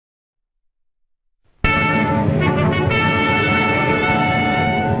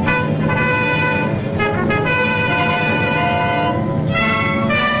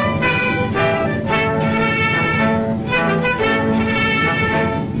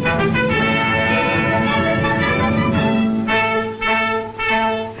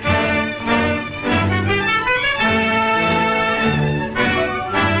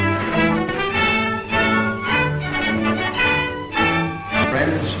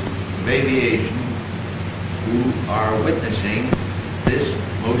of aviation who are witnessing this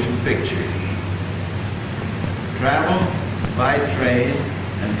motion picture. Travel by train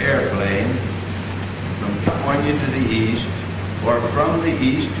and airplane from California to the east, or from the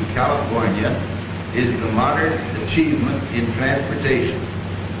east to California, is the modern achievement in transportation.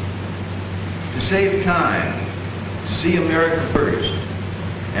 To save time, to see America first,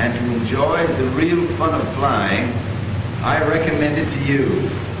 and to enjoy the real fun of flying, I recommend it to you.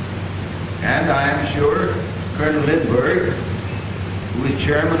 And I am sure Colonel Lindbergh, who is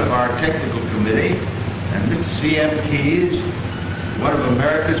chairman of our technical committee, and Mr. C.M. Keyes, one of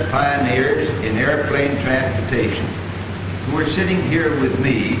America's pioneers in airplane transportation, who are sitting here with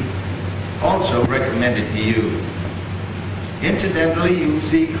me, also recommend it to you. Incidentally, you will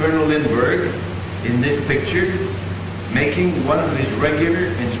see Colonel Lindbergh in this picture making one of his regular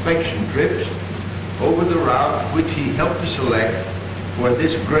inspection trips over the route which he helped to select for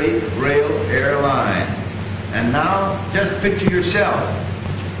this great rail airline. And now, just picture yourself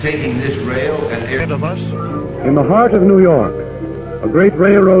taking this rail and air of us. In the heart of New York, a great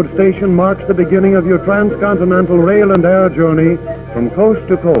railroad station marks the beginning of your transcontinental rail and air journey from coast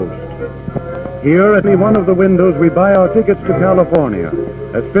to coast. Here, at any one of the windows, we buy our tickets to California,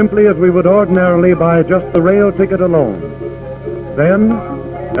 as simply as we would ordinarily buy just the rail ticket alone. Then,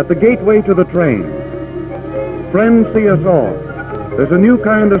 at the gateway to the train, friends see us off. There's a new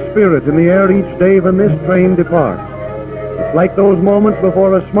kind of spirit in the air each day when this train departs. It's like those moments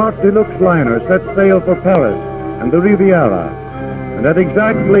before a smart deluxe liner sets sail for Paris and the Riviera. And at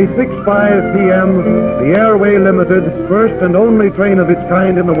exactly 6:05 p.m., the Airway Limited, first and only train of its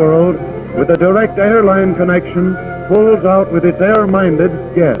kind in the world, with a direct airline connection, pulls out with its air-minded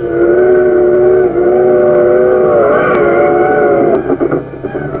guests.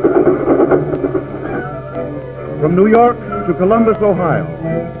 From New York to Columbus, Ohio,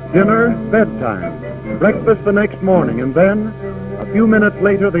 dinner, bedtime, breakfast the next morning, and then, a few minutes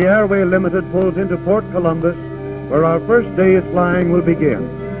later, the Airway Limited pulls into Port Columbus, where our first day's flying will begin.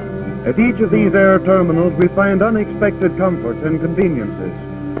 At each of these air terminals, we find unexpected comforts and conveniences,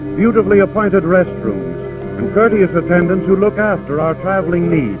 beautifully appointed restrooms, and courteous attendants who look after our traveling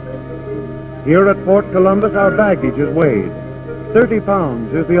needs. Here at Port Columbus, our baggage is weighed. 30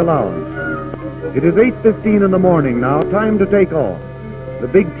 pounds is the allowance. It is 8:15 in the morning now, time to take off. The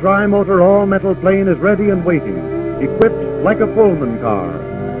big tri-motor all-metal plane is ready and waiting, equipped like a Pullman car.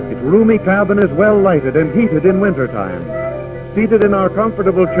 Its roomy cabin is well lighted and heated in wintertime. Seated in our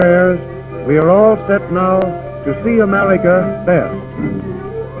comfortable chairs, we are all set now to see America best.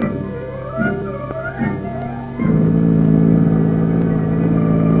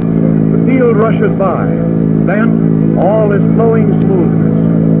 The field rushes by, then all is flowing smoothness.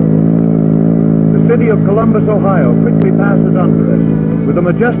 The city of Columbus, Ohio quickly passes under us, with a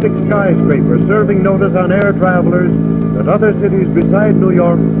majestic skyscraper serving notice on air travelers that other cities beside New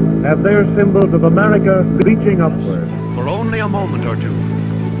York have their symbols of America reaching upward. For only a moment or two.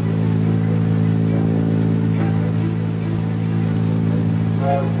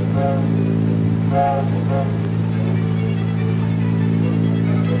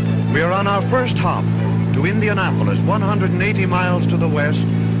 We are on our first hop to Indianapolis, 180 miles to the west,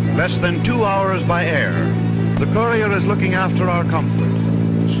 less than 2 hours by air. The courier is looking after our comfort.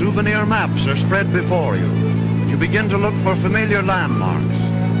 Souvenir maps are spread before you. You begin to look for familiar landmarks.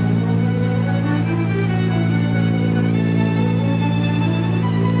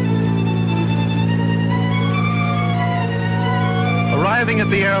 Arriving at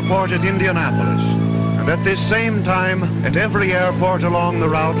the airport at Indianapolis, and at this same time, at every airport along the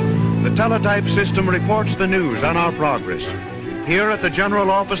route, the teletype system reports the news on our progress. Here at the general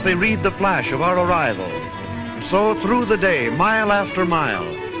office, they read the flash of our arrival. So through the day, mile after mile,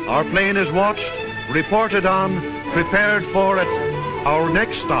 our plane is watched, reported on, prepared for at our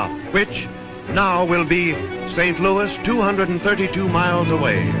next stop, which now will be St. Louis, 232 miles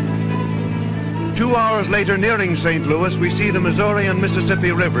away. 2 hours later, nearing St. Louis, we see the Missouri and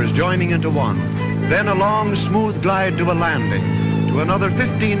Mississippi rivers joining into one. Then a long, smooth glide to a landing, to another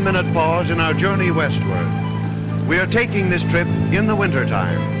 15-minute pause in our journey westward. We are taking this trip in the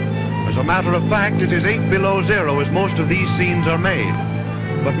wintertime. As a matter of fact, it is 8 below zero as most of these scenes are made.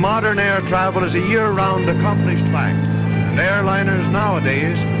 But modern air travel is a year-round accomplished fact, and airliners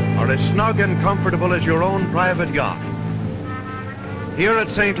nowadays are as snug and comfortable as your own private yacht. Here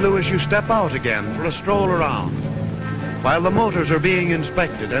at St. Louis, you step out again for a stroll around, while the motors are being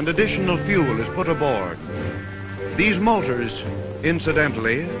inspected and additional fuel is put aboard. These motors,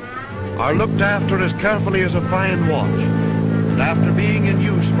 incidentally, are looked after as carefully as a fine watch, and after being in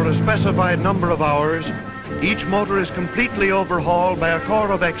use for a specified number of hours, each motor is completely overhauled by a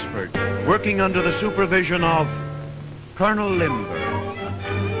corps of experts working under the supervision of Colonel Lindbergh.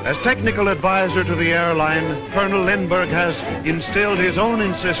 As technical advisor to the airline, Colonel Lindbergh has instilled his own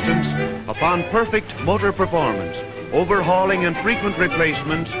insistence upon perfect motor performance, overhauling and frequent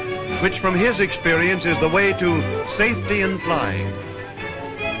replacements, which from his experience is the way to safety in flying.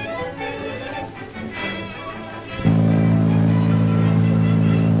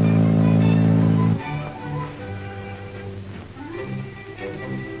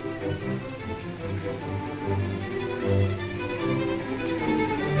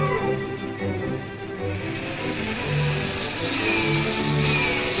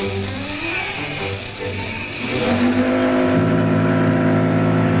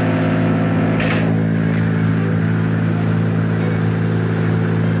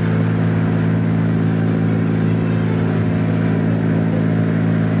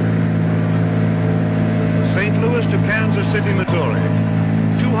 To Kansas City, Missouri,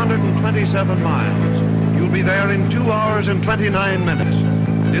 227 miles. You'll be there in 2 hours and 29 minutes.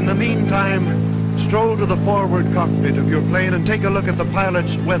 In the meantime, stroll to the forward cockpit of your plane and take a look at the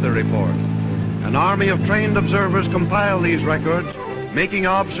pilot's weather report. An army of trained observers compile these records, making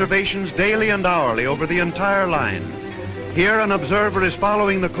observations daily and hourly over the entire line. Here, an observer is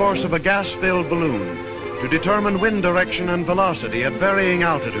following the course of a gas-filled balloon to determine wind direction and velocity at varying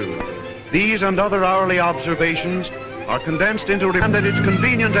altitude. These and other hourly observations are condensed into and at its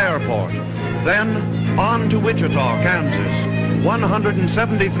convenient airport. Then on to Wichita, Kansas,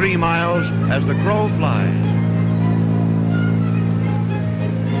 173 miles as the crow flies.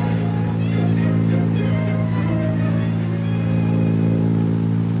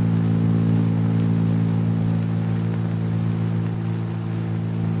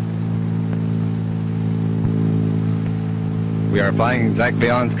 We are flying exactly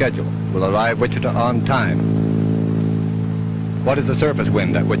on schedule. We'll arrive Wichita on time. What is the surface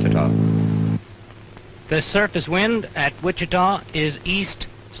wind at Wichita? The surface wind at Wichita is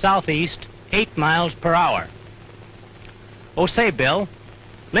east-southeast, 8 miles per hour. Oh, say, Bill,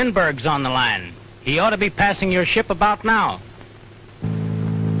 Lindbergh's on the line. He ought to be passing your ship about now.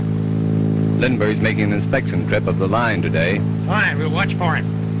 Lindbergh's making an inspection trip of the line today. Fine, we'll watch for him.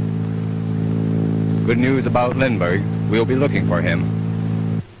 Good news about Lindbergh. We'll be looking for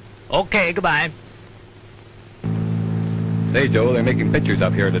him. Okay, goodbye. Say, Joe, they're making pictures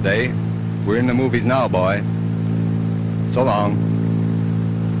up here today. We're in the movies now, boy. So long.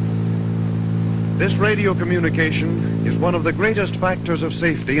 This radio communication is one of the greatest factors of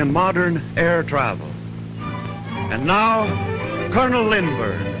safety in modern air travel. And now, Colonel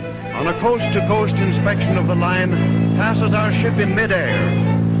Lindbergh, on a coast-to-coast inspection of the line, passes our ship in midair.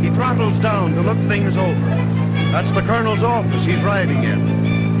 He throttles down to look things over. That's the Colonel's office he's riding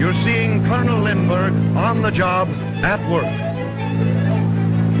in. You're seeing Colonel Lindbergh on the job at work.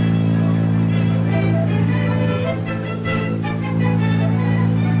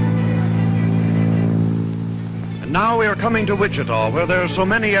 And now we are coming to Wichita, where there are so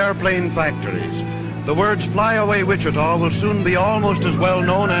many airplane factories. The words "Fly Away Wichita" will soon be almost as well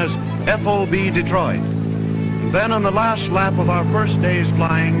known as FOB Detroit. And then on the last lap of our first day's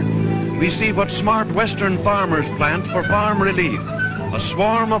flying, we see what smart western farmers plant for farm relief. A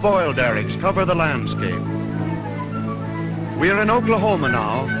swarm of oil derricks cover the landscape. We are in Oklahoma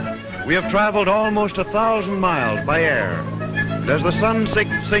now. We have traveled almost 1,000 miles by air. And as the sun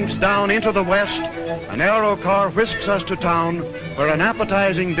sinks down into the west, an aero car whisks us to town where an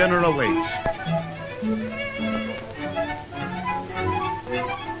appetizing dinner awaits.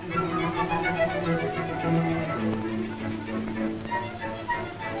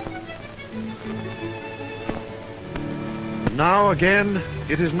 Now again,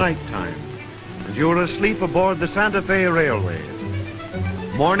 it is nighttime, and you are asleep aboard the Santa Fe Railway.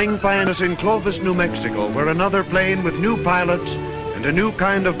 Morning finds us in Clovis, New Mexico, where another plane with new pilots and a new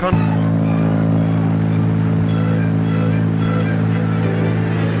kind of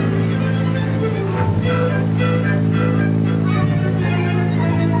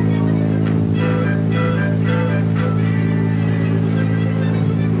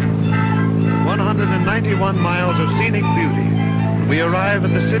 191 miles of scenic beauty. We arrive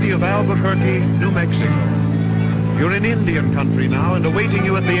at the city of Albuquerque, New Mexico. You're in Indian country now, and awaiting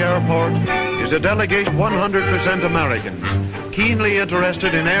you at the airport is a delegation of 100% Americans, keenly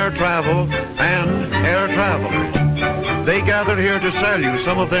interested in air travel and air travelers. They gather here to sell you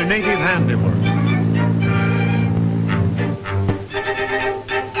some of their native handiwork.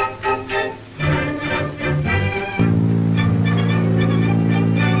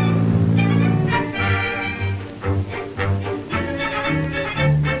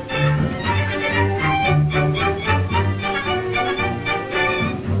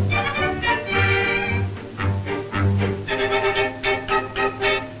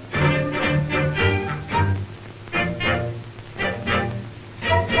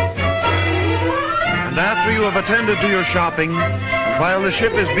 attended to your shopping, and while the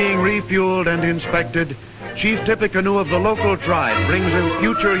ship is being refueled and inspected, Chief Tippecanoe of the local tribe brings a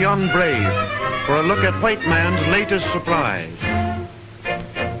future young brave for a look at white man's latest surprise.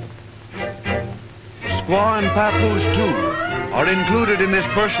 Squaw and Papoose, too, are included in this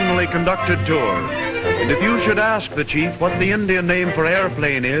personally conducted tour. And if you should ask the chief what the Indian name for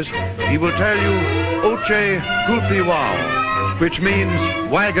airplane is, he will tell you Oche Kulpiwao, which means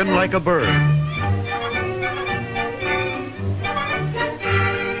wagon like a bird.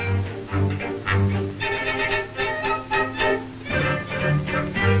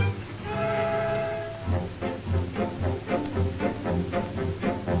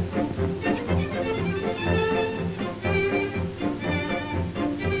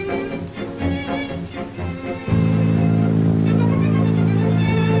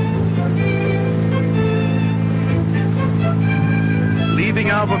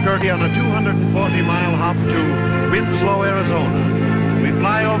 Albuquerque on a 240-mile hop to Winslow, Arizona. We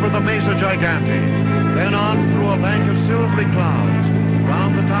fly over the Mesa Gigante, then on through a bank of silvery clouds,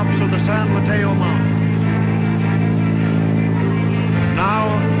 round the tops of the San Mateo Mountains. Now,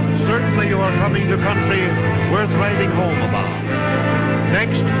 certainly you are coming to country worth writing home about.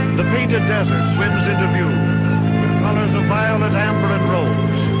 Next, the painted desert swims into view, with colors of violet, amber, and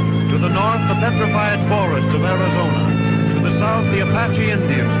rose. To the north, the petrified forests of Arizona. To the south, the Apache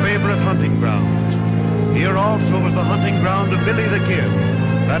Indians' favorite hunting grounds. Here also is the hunting ground of Billy the Kid,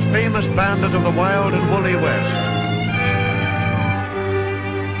 that famous bandit of the wild and woolly West.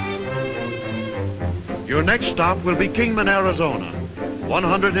 Your next stop will be Kingman, Arizona,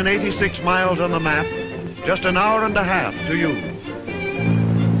 186 miles on the map, just an hour and a half to you.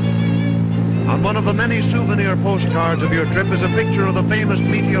 On one of the many souvenir postcards of your trip is a picture of the famous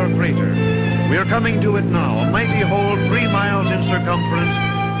meteor crater. We are coming to it now, a mighty hole 3 miles in circumference,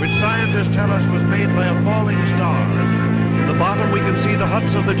 which scientists tell us was made by a falling star. At the bottom we can see the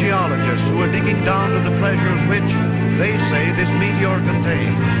huts of the geologists who are digging down to the treasures which, they say, this meteor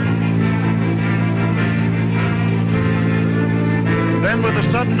contains. Then with a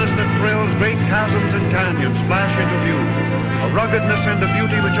suddenness that thrills, great chasms and canyons flash into view, a ruggedness and a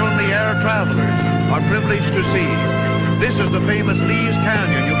beauty which only air travelers are privileged to see. This is the famous Lee's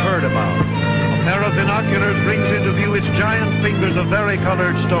Canyon you've heard about. A pair of binoculars brings into view its giant fingers of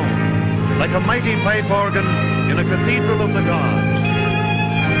varicolored stone, like a mighty pipe organ in a cathedral of the gods.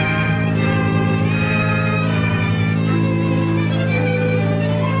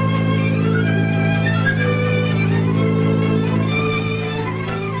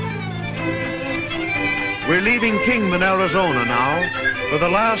 We're leaving Kingman, Arizona now, for the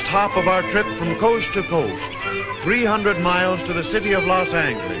last hop of our trip from coast to coast, 300 miles to the city of Los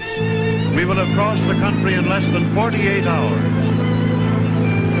Angeles. We will have crossed the country in less than 48 hours.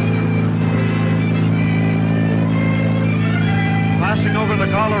 Passing over the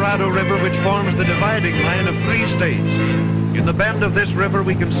Colorado River, which forms the dividing line of 3 states. In the bend of this river,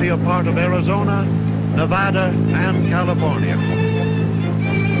 we can see a part of Arizona, Nevada, and California.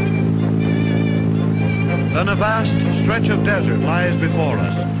 Then a vast stretch of desert lies before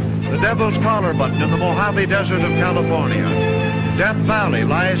us. The Devil's Collar Button in the Mojave Desert of California. Death Valley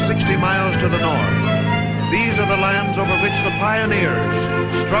lies 60 miles to the north. These are the lands over which the pioneers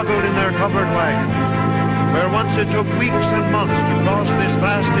struggled in their covered wagons. Where once it took weeks and months to cross this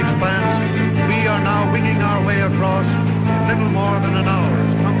vast expanse, we are now winging our way across in little more than an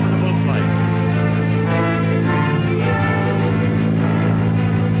hour's comfortable flight.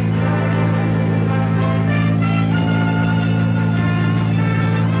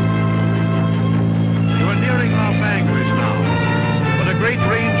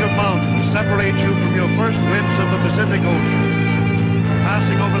 Separates you from your first glimpse of the Pacific Ocean.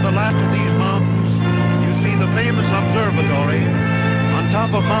 Passing over the last of these mountains, you see the famous observatory on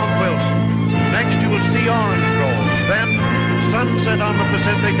top of Mount Wilson. Next you will see orange groves, then sunset on the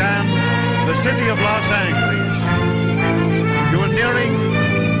Pacific and the city of Los Angeles. You are nearing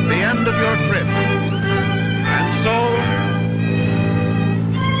the end of your trip. And so,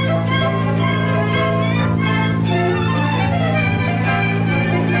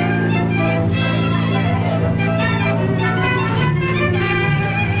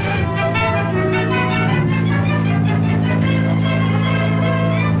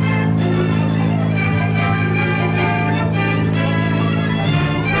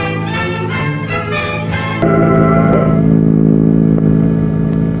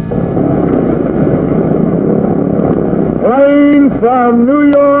 from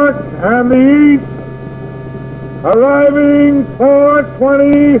New York and the east, arriving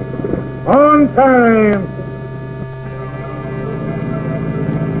 4:20 on time.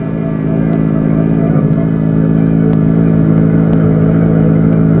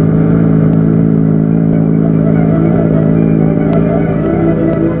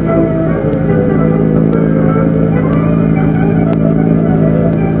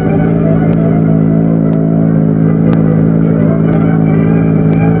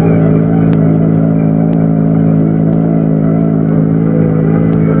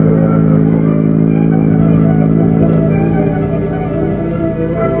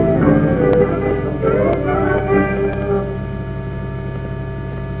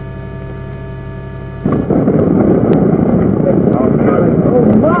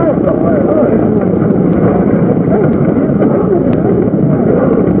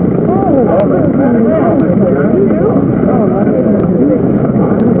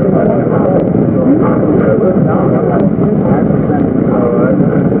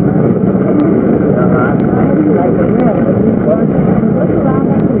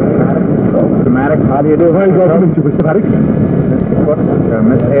 How do you do? Very glad to meet you, Mr. Maddox. Mr. Cook,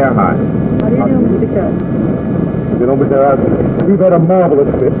 Miss Earhart. How do you do, Mr. Cook? You know, Mr. Earhart, we've had a marvelous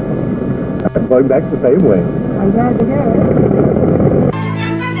trip. I'm going back the same way. I'm glad to hear it.